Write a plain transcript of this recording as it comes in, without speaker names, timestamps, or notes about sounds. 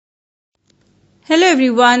Hello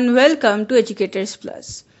everyone, welcome to Educators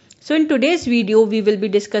Plus. So in today's video, we will be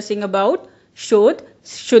discussing about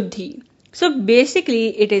ShodhShuddhi. So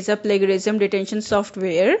basically, it is a plagiarism detection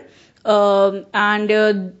software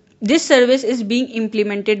and this service is being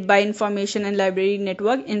implemented by Information and Library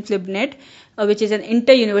Network InflibNet, which is an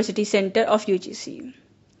inter-university center of UGC.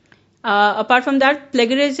 Apart from that,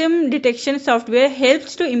 plagiarism detection software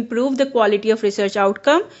helps to improve the quality of research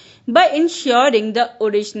outcome by ensuring the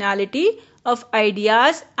originality of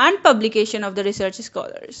ideas and publication of the research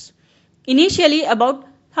scholars. Initially, about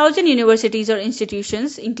 1,000 universities or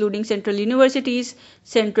institutions, including central universities,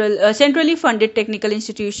 centrally funded technical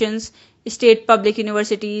institutions, state public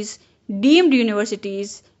universities, deemed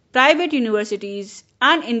universities, private universities,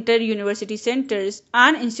 and inter-university centers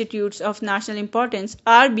and institutes of national importance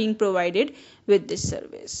are being provided with this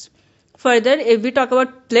service. Further, if we talk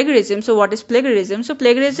about plagiarism, so what is plagiarism? So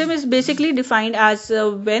plagiarism is basically defined as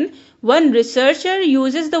when one researcher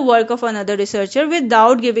uses the work of another researcher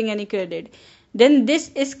without giving any credit. Then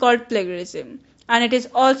this is called plagiarism. And it is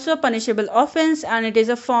also a punishable offense and it is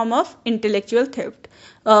a form of intellectual theft.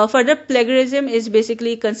 Further, plagiarism is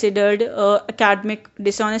basically considered academic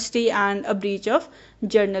dishonesty and a breach of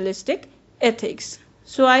journalistic ethics.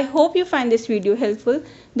 So I hope you find this video helpful.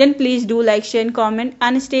 Then please do like, share and comment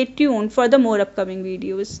and stay tuned for the more upcoming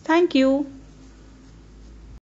videos. Thank you.